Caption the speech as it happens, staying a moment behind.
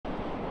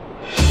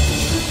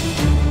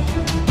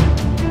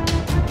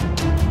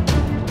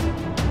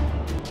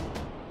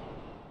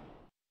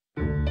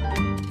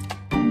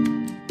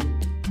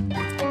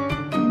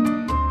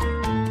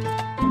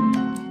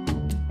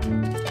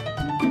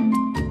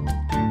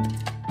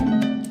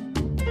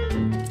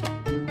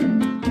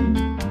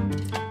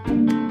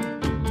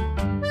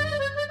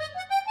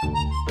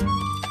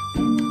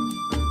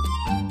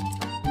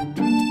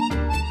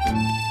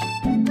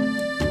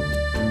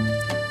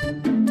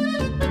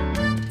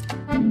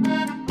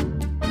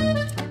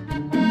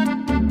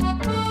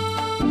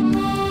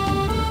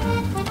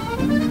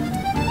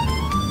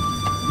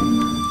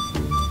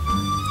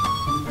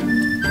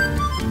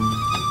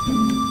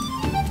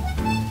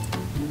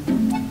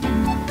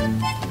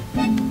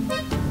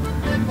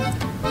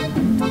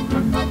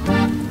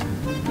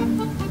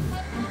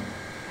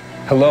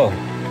Hello,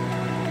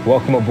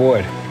 welcome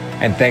aboard,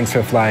 and thanks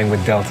for flying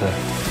with Delta.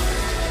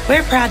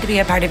 We're proud to be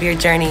a part of your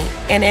journey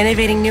and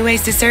innovating new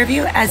ways to serve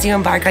you as you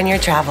embark on your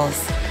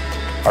travels.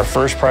 Our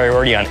first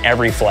priority on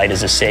every flight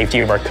is the safety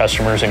of our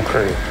customers and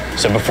crew.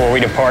 So before we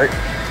depart,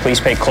 please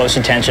pay close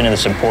attention to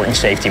this important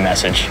safety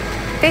message.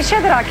 Be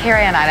sure that all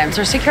carry-on items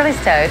are securely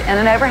stowed in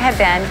an overhead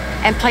bin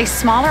and place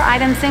smaller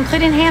items,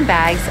 including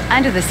handbags,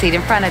 under the seat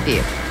in front of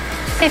you.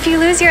 If you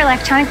lose your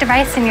electronic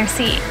device in your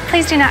seat,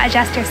 please do not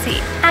adjust your seat.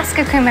 Ask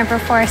a crew member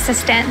for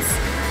assistance.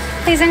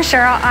 Please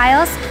ensure all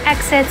aisles,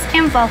 exits,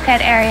 and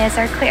bulkhead areas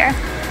are clear.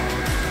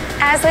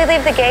 As we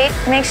leave the gate,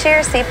 make sure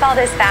your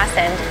seatbelt is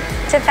fastened.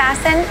 To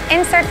fasten,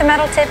 insert the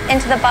metal tip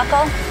into the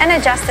buckle and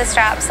adjust the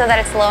strap so that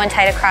it's low and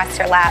tight across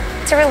your lap.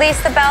 To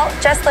release the belt,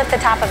 just lift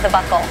the top of the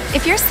buckle.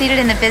 If you're seated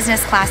in the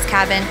business class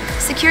cabin,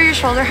 secure your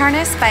shoulder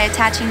harness by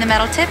attaching the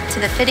metal tip to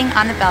the fitting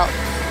on the belt.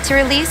 To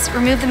release,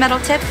 remove the metal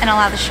tip and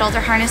allow the shoulder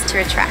harness to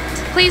retract.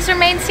 Please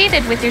remain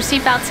seated with your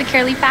seatbelt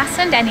securely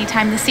fastened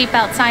anytime the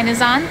seatbelt sign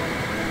is on.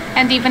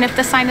 And even if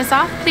the sign is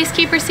off, please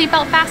keep your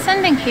seatbelt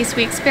fastened in case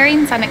we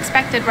experience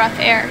unexpected rough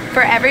air.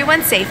 For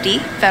everyone's safety,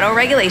 federal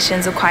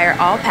regulations require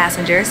all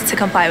passengers to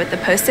comply with the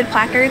posted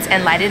placards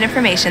and lighted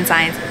information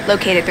signs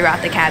located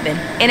throughout the cabin,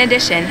 in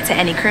addition to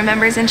any crew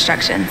member's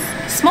instructions.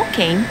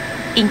 Smoking,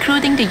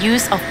 including the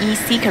use of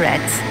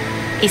e-cigarettes,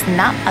 is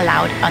not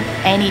allowed on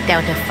any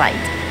Delta flight,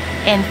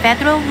 and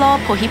federal law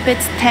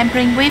prohibits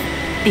tampering with,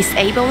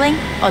 disabling,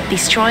 or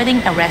destroying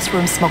a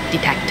restroom smoke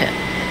detector.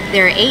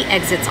 There are 8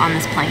 exits on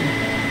this plane.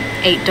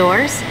 8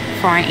 doors,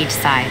 4 on each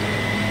side.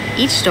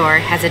 Each door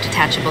has a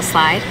detachable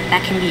slide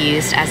that can be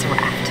used as a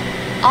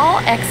raft. All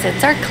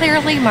exits are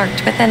clearly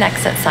marked with an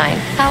exit sign.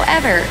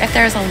 However, if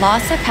there is a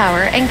loss of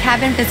power and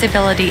cabin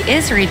visibility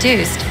is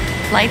reduced,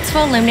 lights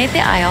will illuminate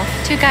the aisle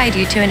to guide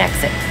you to an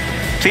exit.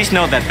 Please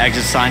note that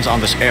exit signs on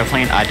this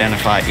airplane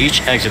identify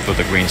each exit with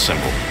a green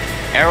symbol.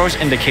 Arrows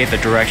indicate the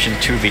direction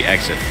to the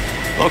exit.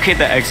 Locate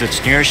the exits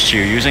nearest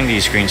you using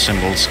these green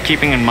symbols,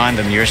 keeping in mind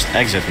the nearest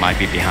exit might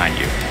be behind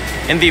you.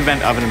 In the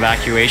event of an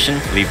evacuation,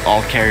 leave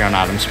all carry-on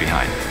items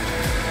behind.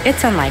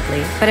 It's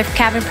unlikely, but if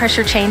cabin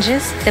pressure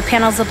changes, the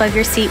panels above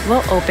your seat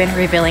will open,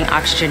 revealing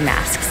oxygen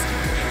masks.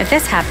 If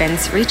this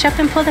happens, reach up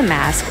and pull the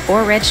mask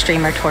or red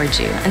streamer towards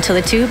you until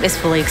the tube is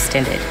fully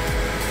extended.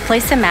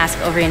 Place the mask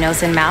over your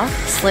nose and mouth,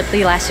 slip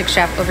the elastic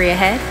strap over your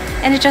head,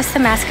 and adjust the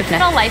mask if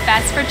necessary. Life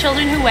vests for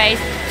children who weigh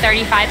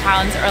 35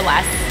 pounds or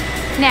less.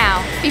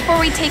 Now, before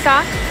we take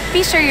off,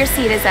 be sure your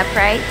seat is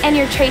upright and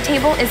your tray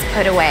table is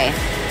put away.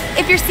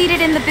 If you're seated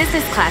in the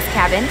business class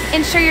cabin,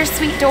 ensure your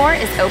suite door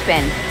is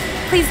open.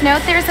 Please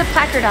note there is a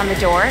placard on the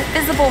door,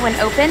 visible when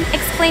open,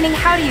 explaining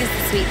how to use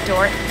the suite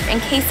door in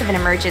case of an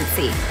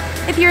emergency.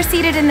 If you're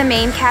seated in the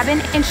main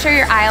cabin, ensure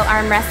your aisle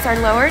armrests are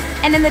lowered,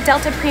 and in the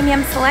Delta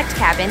Premium Select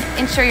cabin,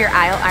 ensure your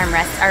aisle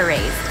armrests are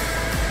raised.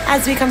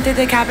 As we come through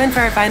the cabin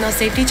for our final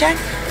safety check,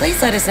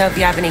 please let us know if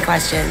you have any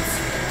questions.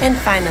 And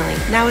finally,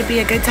 now would be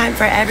a good time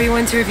for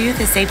everyone to review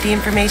the safety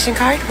information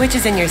card, which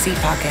is in your seat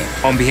pocket.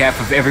 On behalf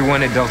of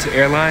everyone at Delta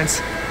Airlines,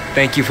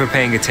 thank you for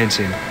paying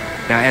attention.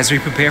 Now, as we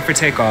prepare for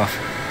takeoff,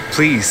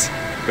 please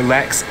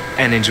relax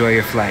and enjoy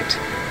your flight.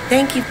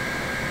 Thank you.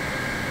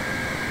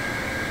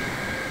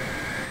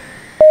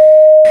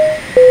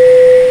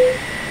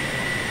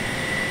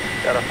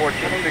 Got a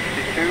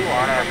 1462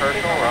 on our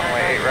personal,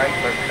 runway 8 right,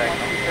 clear for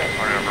takeoff.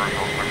 On our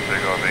personal, clear for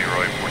takeoff, 8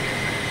 right,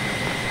 1462.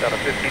 Got a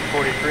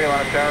 1543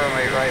 on a tower,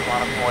 runway 8 right,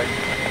 line up and wait.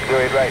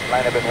 28 right,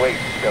 line up and wait,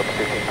 Delta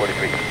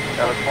 1543.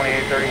 Got a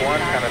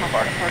 2831, kind of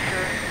departure.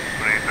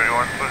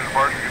 2831, push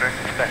departure,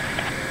 good day.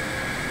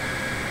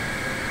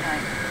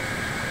 Thanks.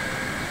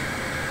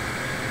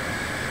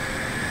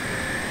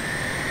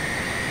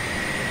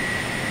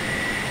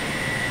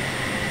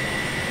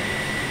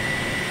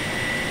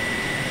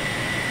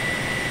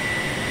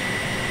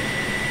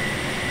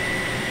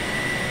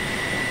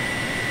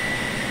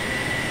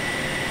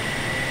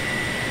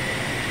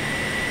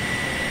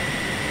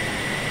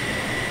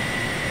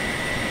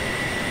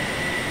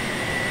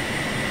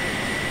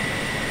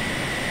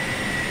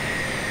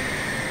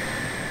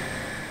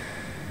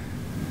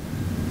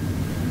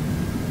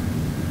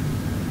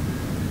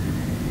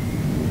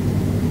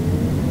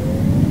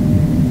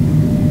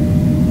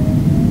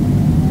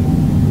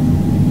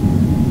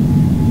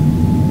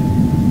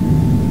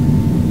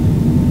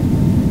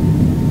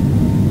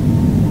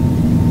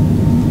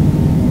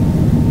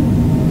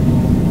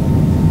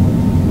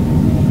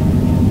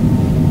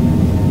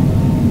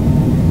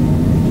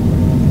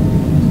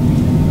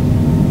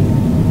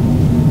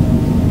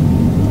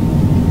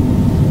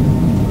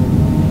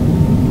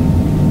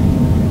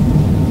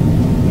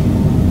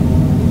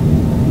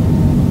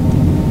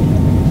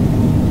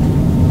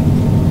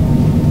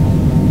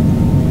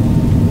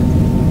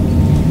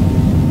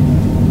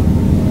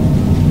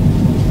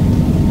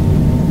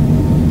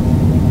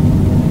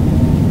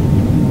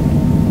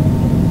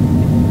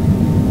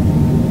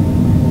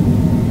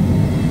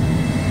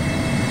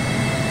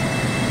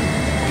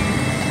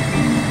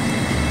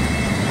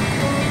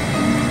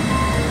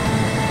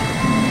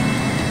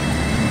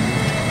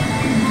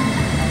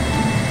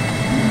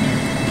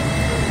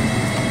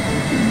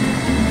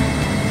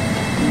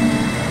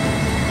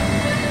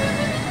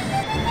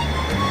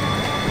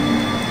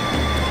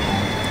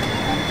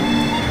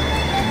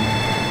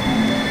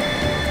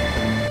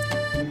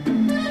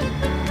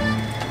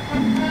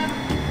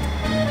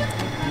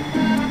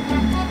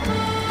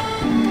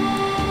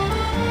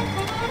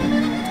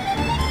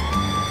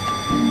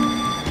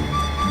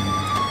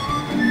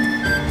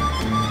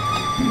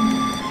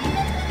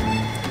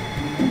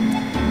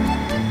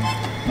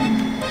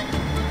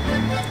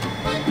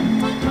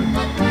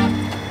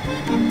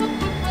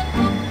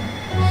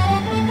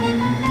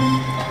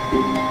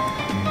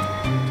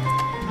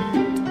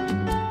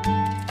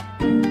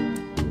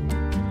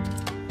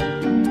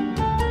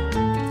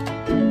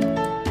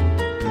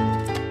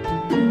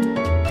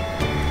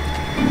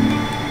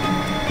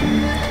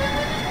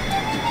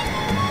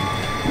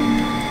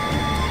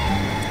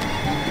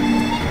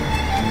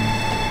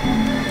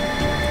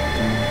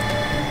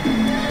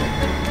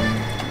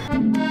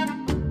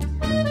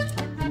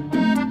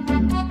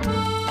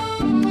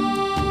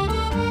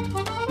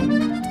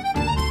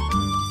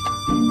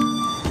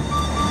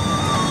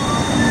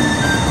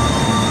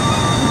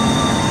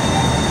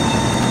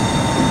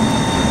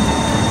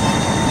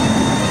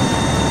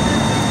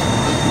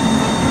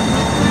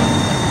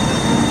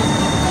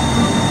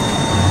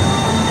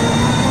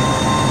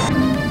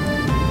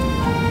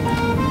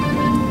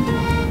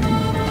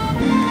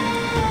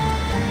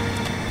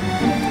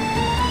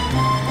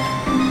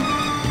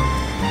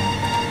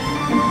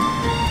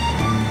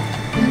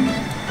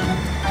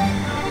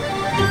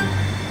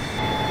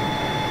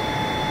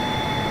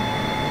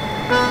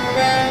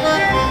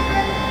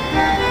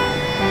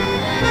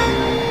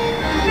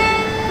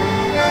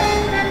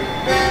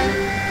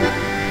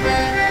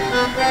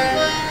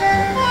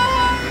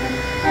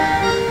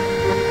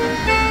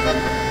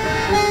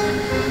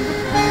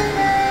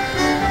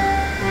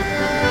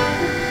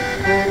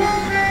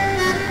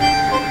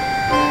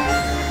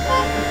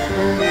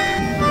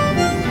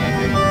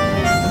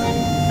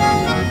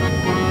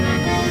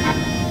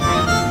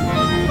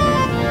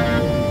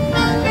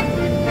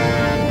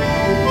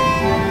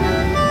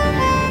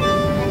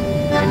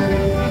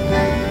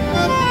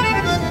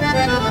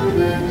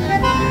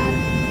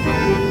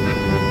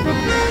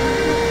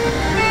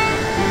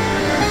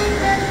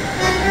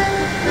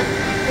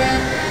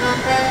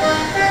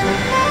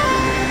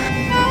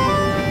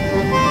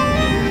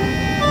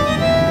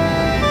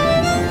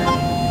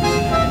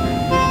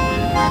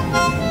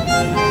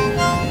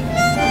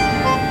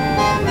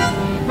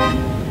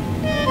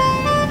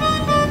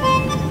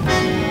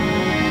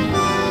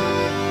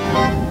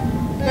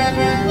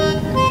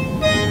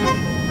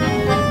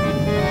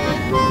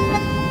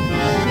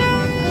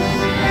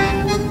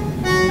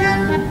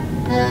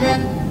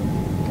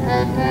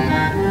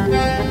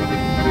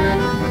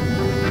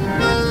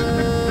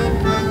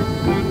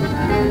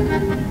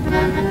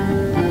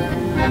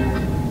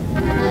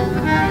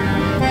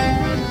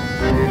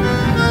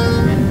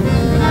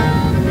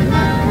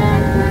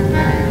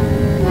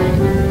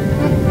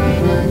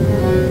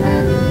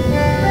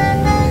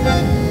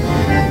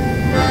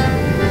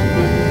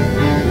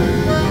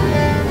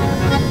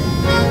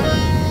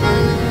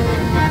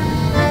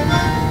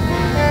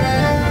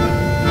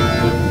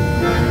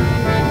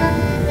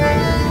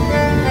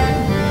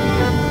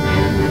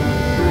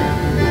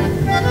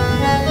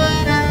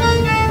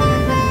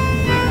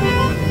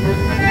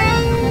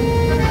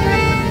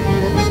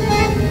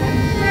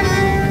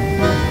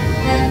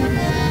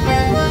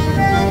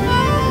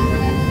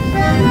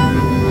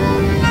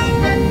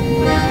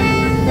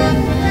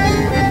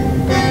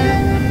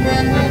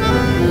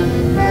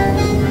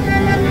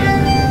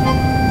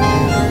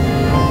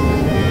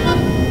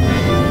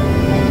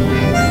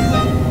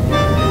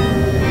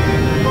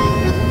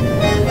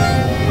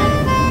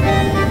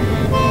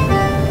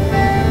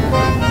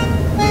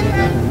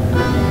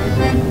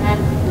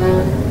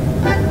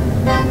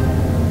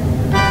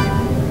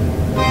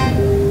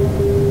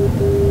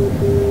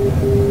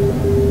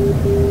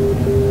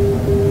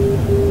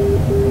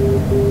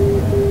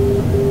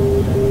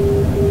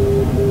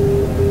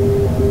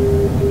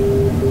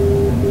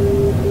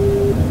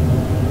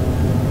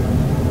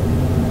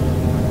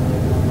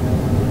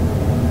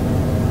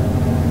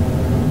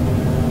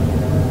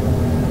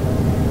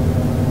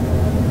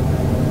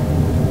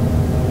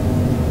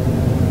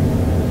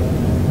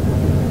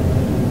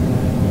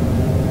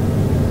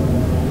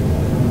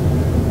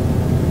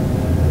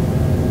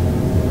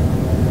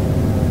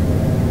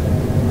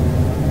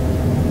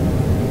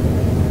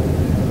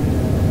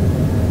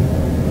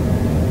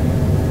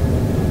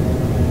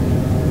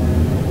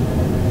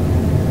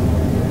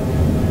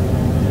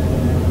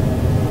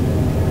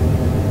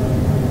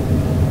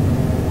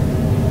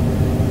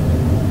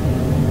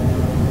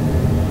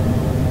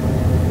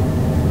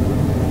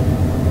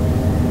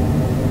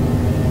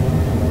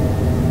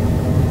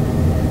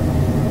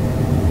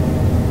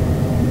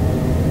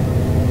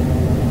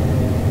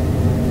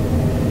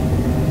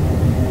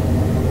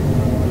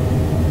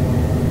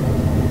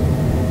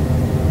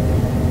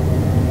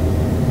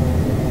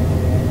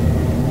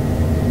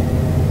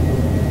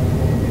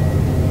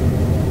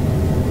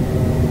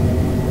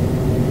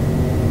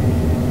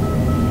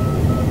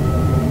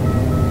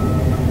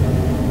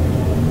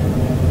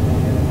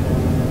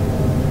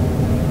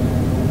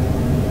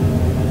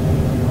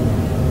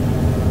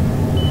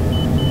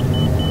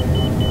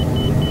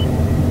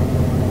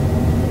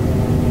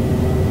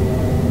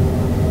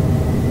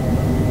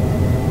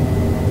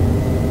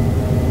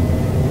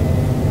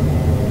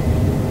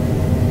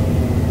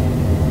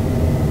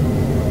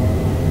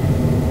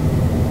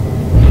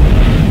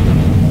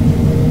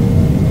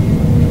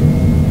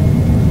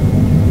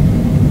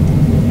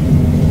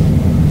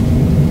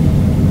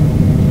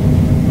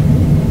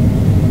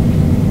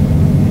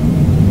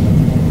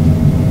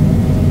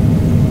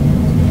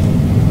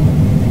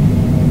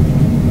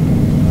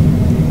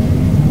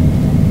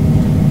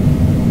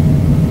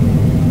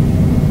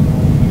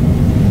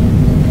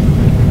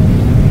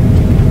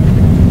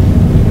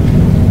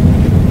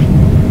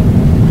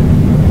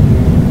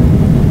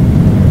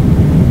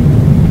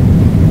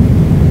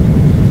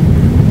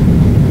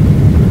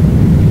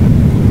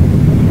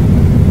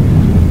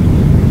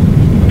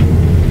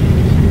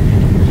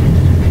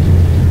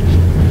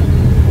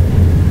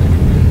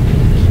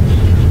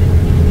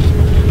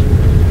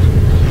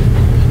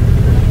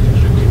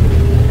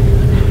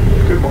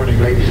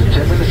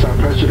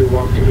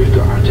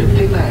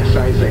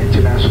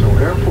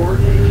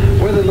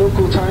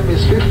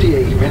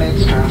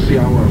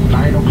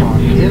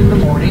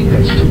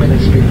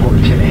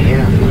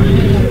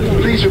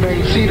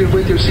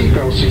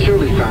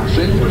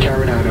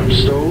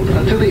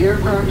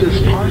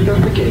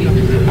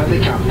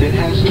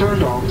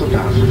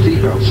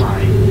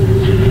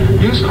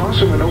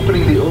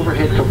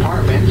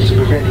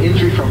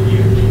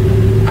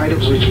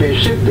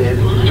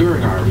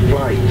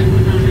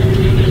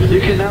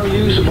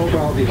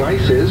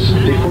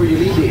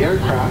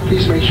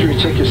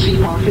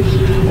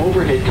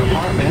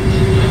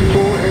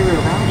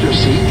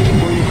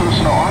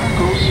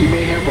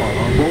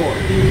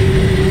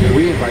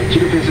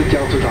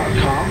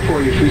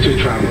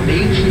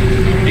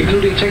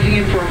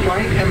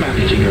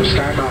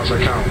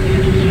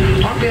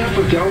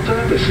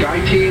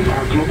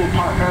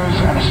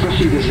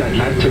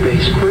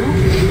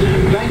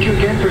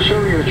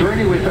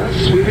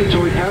 We've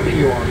enjoyed having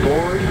you on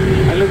board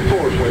and look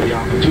forward for the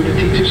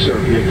opportunity to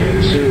serve you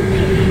again soon.